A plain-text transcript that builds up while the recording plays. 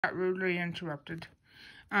Got rudely interrupted.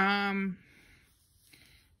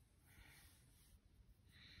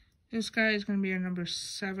 This guy is going to be a number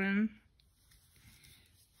 7,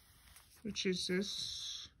 which is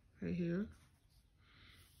this right here.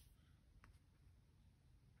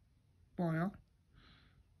 Boil.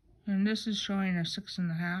 And this is showing a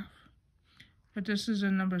 6.5. But this is a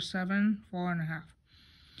number 7,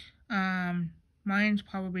 4.5. Mine's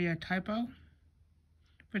probably a typo,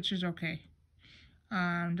 which is okay.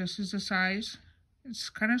 This is the size. It's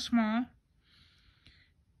kind of small,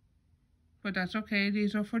 but that's okay.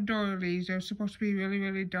 These are for doilies. They're supposed to be really,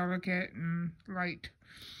 really delicate and light.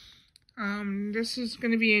 This is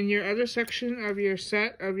going to be in your other section of your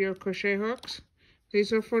set of your crochet hooks.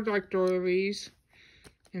 These are for like doilies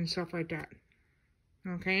and stuff like that.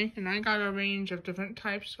 Okay, and I got a range of different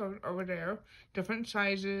types over there, different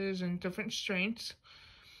sizes and different strengths.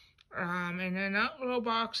 And then that little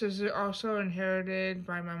box is also inherited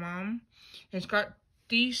by my mom. It's got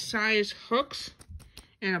these size hooks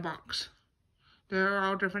in a box. They're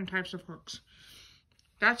all different types of hooks.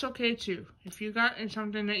 That's okay too. If you got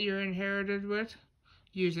something that you're inherited with,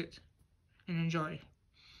 use it and enjoy.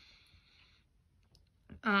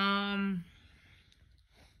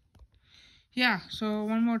 Yeah, so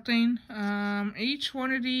one more thing. Each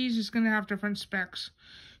one of these is going to have different specs.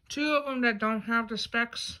 2 of them that don't have the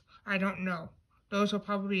specs, I don't know. Those are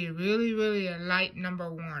probably really, really a light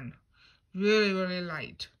number 1. Really, really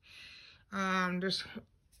light. This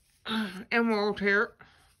emerald here.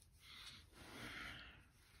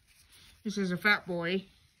 This is a fat boy.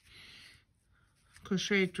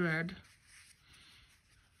 Crochet thread.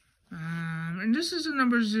 And this is a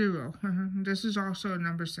number 0. This is also a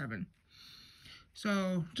number 7.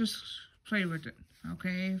 So just play with it,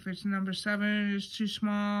 okay? If it's number 7, it's too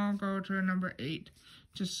small, go to a number 8.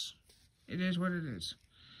 Just, it is what it is.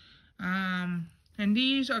 And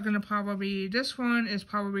these are going to probably, this one is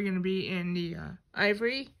probably going to be in the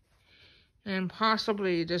ivory. And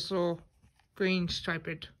possibly this little green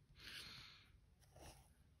striped.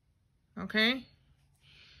 Okay?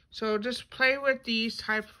 So just play with these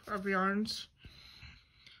type of yarns.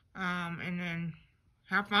 And then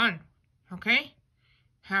have fun. Okay?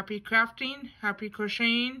 Happy crafting, happy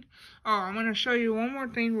crocheting. Oh, I'm going to show you one more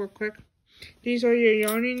thing real quick. These are your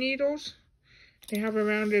yarning needles. They have a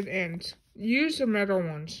rounded ends. Use the metal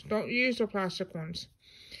ones. Don't use the plastic ones.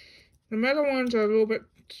 The metal ones are a little bit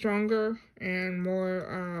stronger and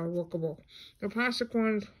more workable. The plastic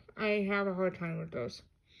ones, I have a hard time with those.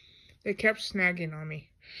 They kept snagging on me.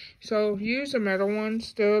 So use the metal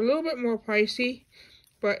ones. They're a little bit more pricey,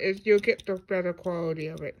 but you'll get the better quality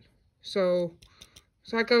of it. So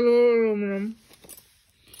it's like a little aluminum.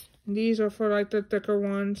 These are for like the thicker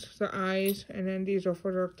ones, the eyes, and then these are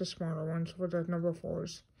for the smaller ones, for the number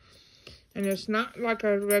 4s. And it's not like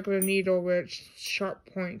a regular needle where it's sharp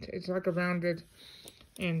point. It's like a rounded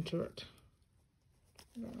end to it.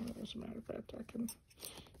 As a matter of fact, I can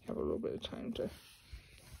have a little bit of time to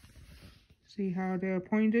see how they're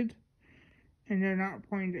pointed. And they're not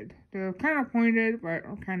pointed. They're kind of pointed, but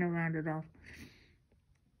kind of rounded off.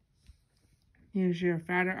 Here's your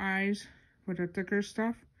fatter eyes for the thicker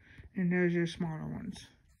stuff. And there's your smaller ones.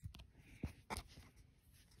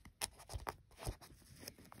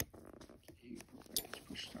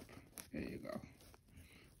 There you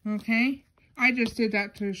go. Okay. I just did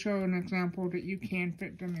that to show an example that you can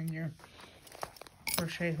fit them in your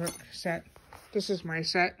crochet hook set. This is my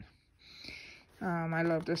set. I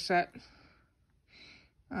love this set.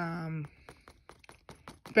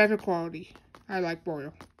 Better quality. I like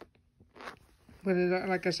Boil. But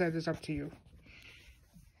like I said, it's up to you.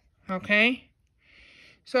 Okay?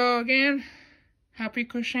 So again, happy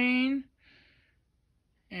crocheting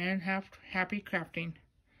and happy crafting.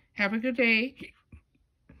 Have a good day.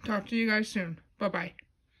 Talk to you guys soon. Bye-bye.